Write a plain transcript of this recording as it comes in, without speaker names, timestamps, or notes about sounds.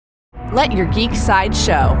Let your geek side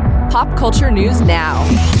show. Pop culture news now.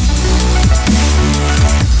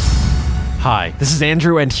 Hi, this is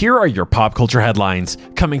Andrew, and here are your pop culture headlines.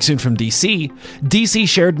 Coming soon from DC, DC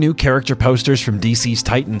shared new character posters from DC's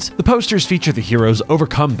Titans. The posters feature the heroes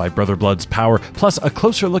overcome by Brother Blood's power, plus a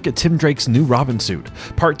closer look at Tim Drake's new Robin suit.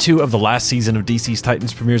 Part 2 of the last season of DC's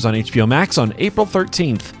Titans premieres on HBO Max on April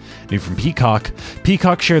 13th. New from Peacock.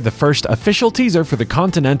 Peacock shared the first official teaser for the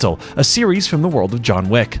Continental, a series from the world of John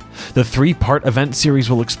Wick. The 3-part event series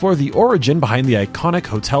will explore the origin behind the iconic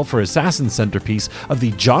Hotel for Assassins centerpiece of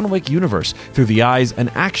the John Wick universe through the eyes and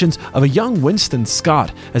actions of a young Winston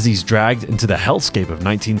Scott as he's dragged into the hellscape of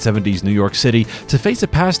 1970s New York City to face a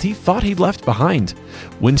past he thought he'd left behind.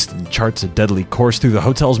 Winston charts a deadly course through the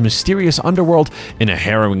hotel's mysterious underworld in a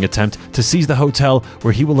harrowing attempt to seize the hotel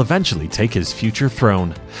where he will eventually take his future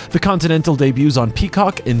throne. The Continental debuts on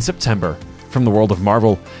Peacock in September. From the world of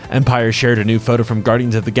Marvel, Empire shared a new photo from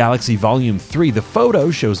Guardians of the Galaxy Volume 3. The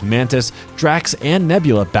photo shows Mantis, Drax, and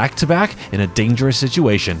Nebula back-to-back in a dangerous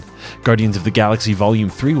situation. Guardians of the Galaxy Volume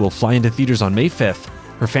 3 will fly into theaters on May 5th.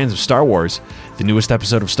 For fans of Star Wars, the newest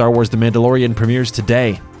episode of Star Wars The Mandalorian premieres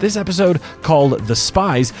today. This episode, called The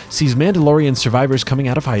Spies, sees Mandalorian survivors coming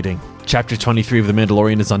out of hiding. Chapter 23 of The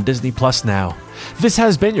Mandalorian is on Disney Plus now. This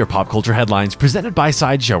has been your Pop Culture Headlines, presented by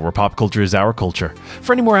Sideshow, where pop culture is our culture.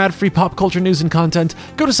 For any more ad-free pop culture news and content,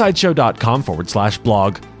 go to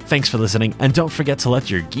sideshow.com/blog. Thanks for listening, and don't forget to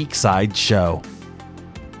let your geek side show.